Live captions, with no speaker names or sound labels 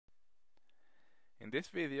In this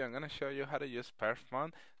video, I'm going to show you how to use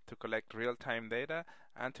perfmon to collect real-time data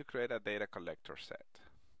and to create a data collector set.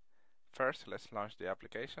 First, let's launch the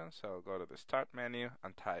application. So go to the Start menu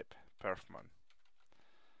and type perfmon.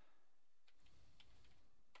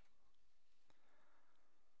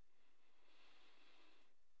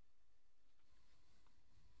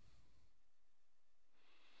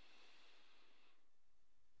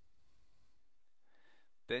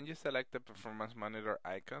 Then you select the performance monitor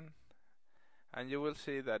icon and you will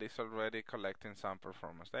see that it's already collecting some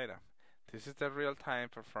performance data. This is the real-time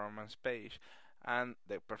performance page, and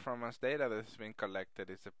the performance data that is being collected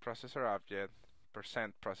is the processor object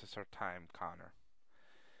percent processor time counter.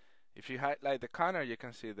 If you highlight the counter, you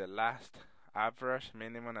can see the last, average,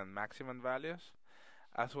 minimum, and maximum values,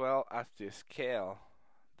 as well as the scale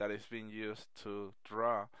that is being used to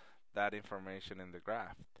draw that information in the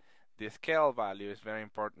graph. The scale value is very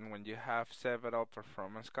important when you have several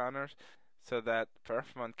performance counters, so that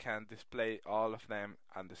perfmon can display all of them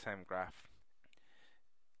on the same graph.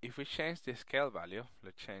 If we change the scale value,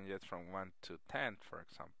 let's change it from 1 to 10, for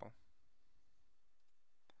example.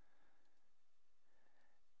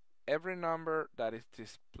 Every number that is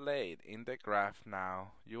displayed in the graph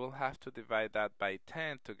now, you will have to divide that by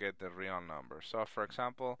 10 to get the real number. So for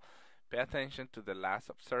example, pay attention to the last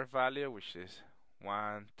observed value, which is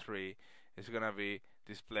 1, 3, is going to be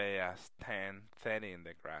displayed as 10, 30 in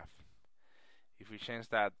the graph. If we change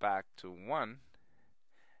that back to 1,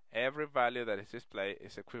 every value that is displayed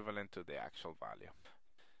is equivalent to the actual value.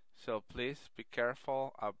 So please be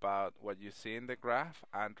careful about what you see in the graph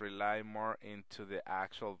and rely more into the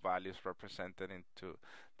actual values represented into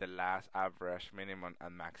the last, average, minimum,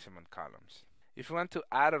 and maximum columns. If you want to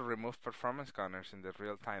add or remove performance counters in the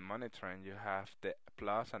real-time monitoring, you have the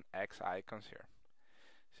plus and X icons here.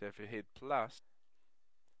 So if you hit plus,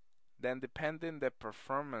 then depending the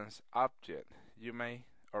performance object, you may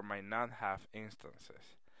or may not have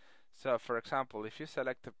instances. So for example, if you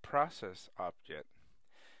select the process object,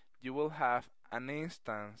 you will have an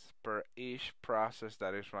instance per each process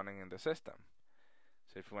that is running in the system.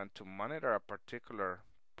 So if you want to monitor a particular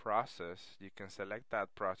process, you can select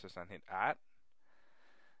that process and hit add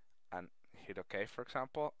and hit OK, for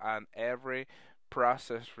example, and every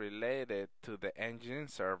process related to the engine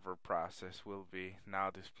server process will be now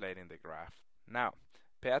displayed in the graph. Now,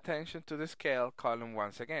 pay attention to the scale column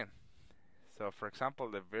once again. So for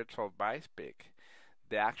example, the virtual bytes peak,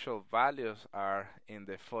 the actual values are in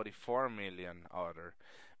the 44 million order.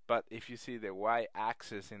 But if you see the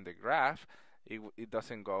y-axis in the graph, it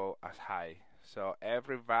doesn't go as high. So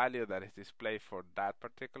every value that is displayed for that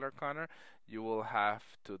particular counter, you will have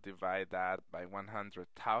to divide that by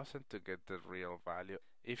 100,000 to get the real value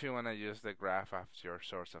if you want to use the graph as your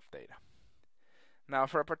source of data. Now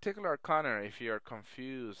for a particular counter, if you are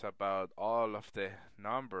confused about all of the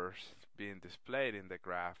numbers being displayed in the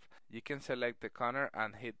graph, you can select the counter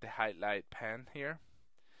and hit the highlight pen here,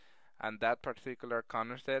 and that particular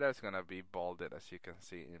counter's data is going to be bolded, as you can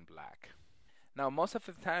see, in black. Now most of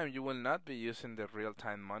the time you will not be using the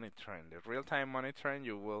real-time monitoring. The real-time monitoring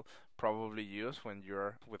you will probably use when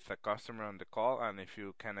you're with the customer on the call and if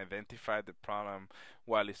you can identify the problem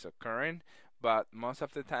while it's occurring. But most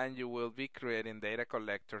of the time you will be creating data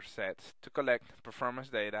collector sets to collect performance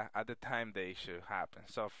data at the time the issue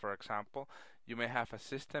happens. So for example, you may have a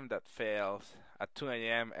system that fails at 2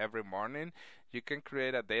 a.m. every morning. You can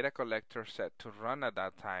create a data collector set to run at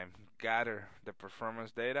that time, gather the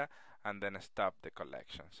performance data, and then stop the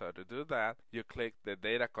collection. So to do that, you click the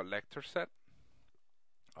data collector set,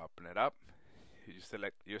 open it up, you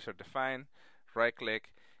select user define, right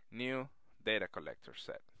click, new data collector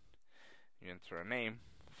set. You enter a name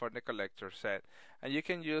for the collector set, and you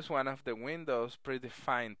can use one of the Windows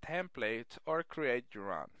predefined templates or create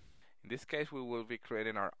your own. In this case, we will be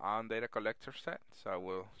creating our own data collector set, so I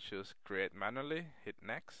will choose create manually, hit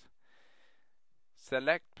next,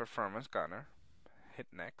 select performance counter, hit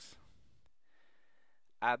next,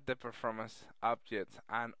 add the performance objects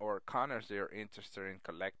and or counters that you're interested in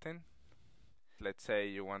collecting. Let's say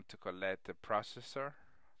you want to collect the processor,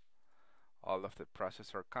 all of the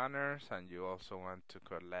processor counters, and you also want to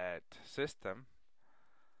collect system,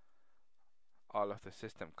 all of the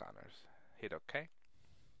system counters. Hit OK.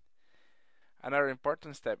 Another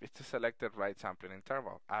important step is to select the right sampling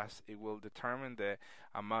interval, as it will determine the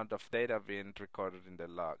amount of data being recorded in the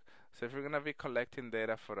log. So if you're going to be collecting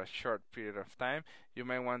data for a short period of time, you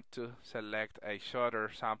may want to select a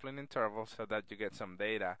shorter sampling interval so that you get some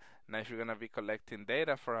data. Now if you're going to be collecting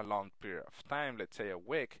data for a long period of time, let's say a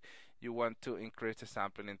week, you want to increase the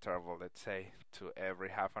sampling interval, let's say to every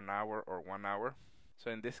half an hour or 1 hour.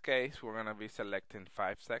 So in this case, we're going to be selecting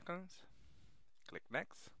 5 seconds. Click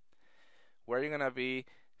Next. Where you're gonna be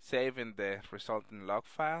saving the resulting log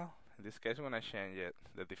file. In this case, I'm gonna change it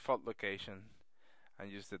the default location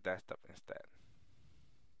and use the desktop instead.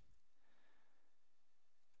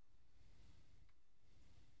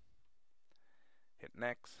 Hit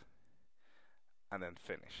Next and then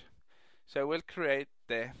Finish. So we'll create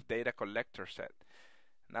the data collector set.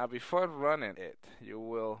 Now before running it, you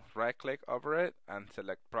will right click over it and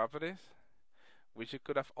select Properties, which you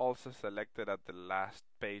could have also selected at the last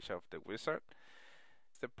page of the wizard.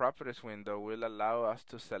 The Properties window will allow us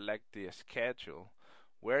to select the schedule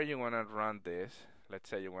where you want to run this. Let's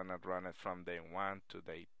say you want to run it from day 1 to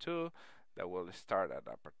day 2. That will start at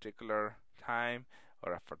a particular time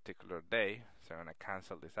or a particular day. So I'm going to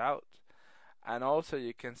cancel this out. And also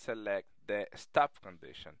you can select the stop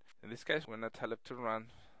condition. In this case, we're going to tell it to run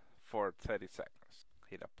for 30 seconds.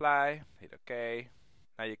 Hit Apply, hit OK.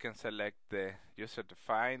 Now you can select the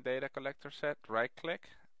user-defined data collector set, right click,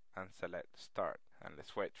 and select Start. And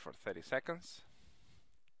let's wait for 30 seconds.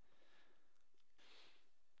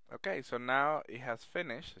 Okay, so now it has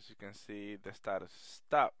finished. As you can see, the status is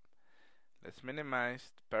stop. Let's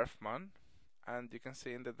minimize perfmon, and you can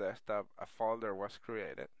see in the desktop a folder was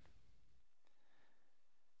created.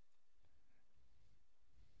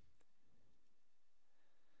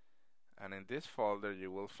 And in this folder,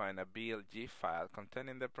 you will find a BLG file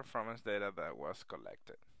containing the performance data that was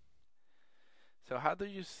collected. So how do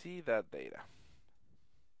you see that data?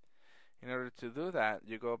 In order to do that,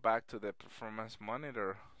 you go back to the Performance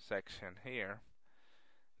Monitor section here.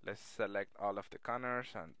 Let's select all of the counters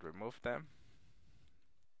and remove them.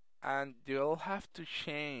 And you'll have to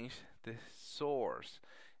change the source.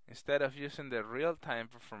 Instead of using the real-time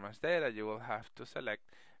performance data, you will have to select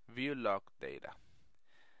View Log Data.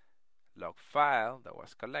 Log file that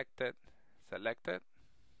was collected, select it,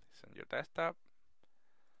 it's on your desktop.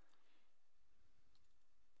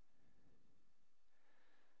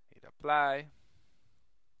 Hit Apply,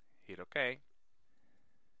 hit OK.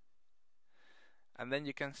 And then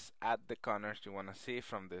you can add the counters you want to see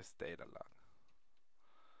from this data log.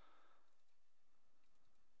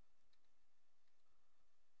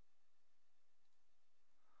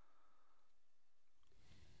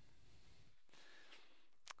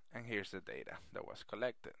 And here's the data that was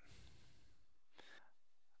collected.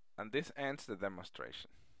 And this ends the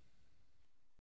demonstration.